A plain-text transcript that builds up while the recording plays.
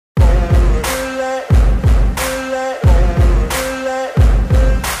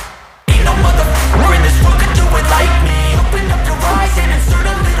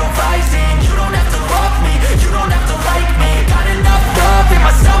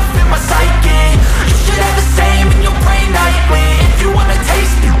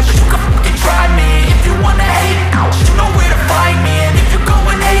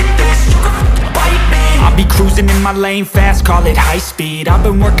in my lane fast, call it high speed. I've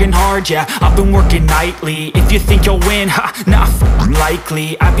been working hard, yeah, I've been working nightly. If you think you'll win, ha, nah,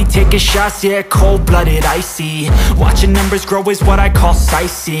 likely. I be taking shots, yeah, cold-blooded, icy. Watching numbers grow is what I call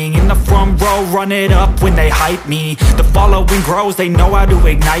sightseeing. In the front row, run it up when they hype me. The following grows, they know how to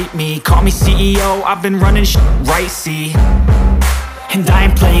ignite me. Call me CEO, I've been running right, see. And I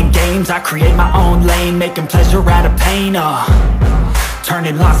ain't playing games, I create my own lane, making pleasure out of pain,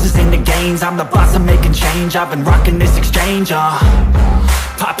 turning losses into gains. I'm the boss, I'm making change. I've been rocking this exchange,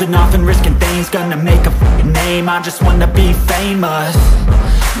 popping off and risking things. Gonna make a f***ing name. I just wanna be famous,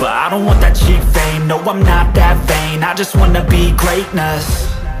 but I don't want that cheap fame. No, I'm not that vain. I just wanna be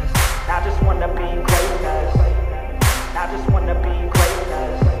greatness. I just wanna be greatness. I just wanna be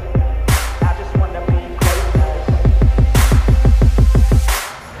greatness. I just wanna be greatness.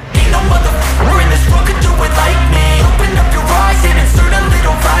 Ain't no motherfucker in this world could do it like me. Open up your eyes and insert a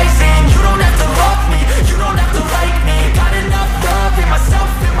little rising. You don't have to love me, you don't have to like me. Got enough love in myself,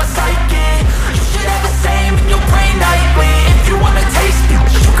 in my psyche. You should have the same in your brain nightly. If you wanna taste me,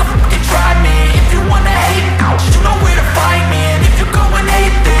 you can fucking try me. If you wanna hate me, you know where to find me. And if you go and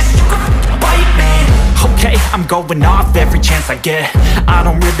hate this, you can fucking bite me. Okay, I'm going off every chance I get. I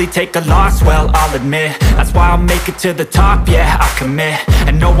don't really take a loss, well, I'll admit. That's why I'll make it to the top, yeah, I commit.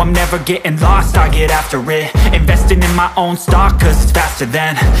 And no, I'm never getting lost, I get after it. Investing in my own stock, cause it's faster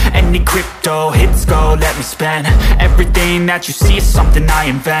than any crypto hits go, let me spend. Everything that you see is something I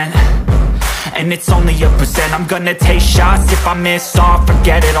invent, and it's only a percent. I'm gonna take shots, if I miss all,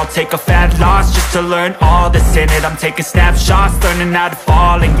 forget it. I'll take a fat loss just to learn all that's in it. I'm taking snapshots, learning how to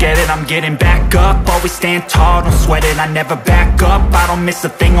fall and get it. I'm getting back up, always stand tall, don't sweat it. I never back up, I don't miss a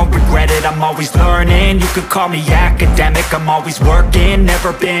thing or regret it. I'm always learning, you could call me academic. I'm always working,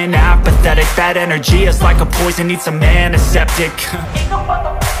 never been apathetic. That energy is like a poison, needs some antiseptic.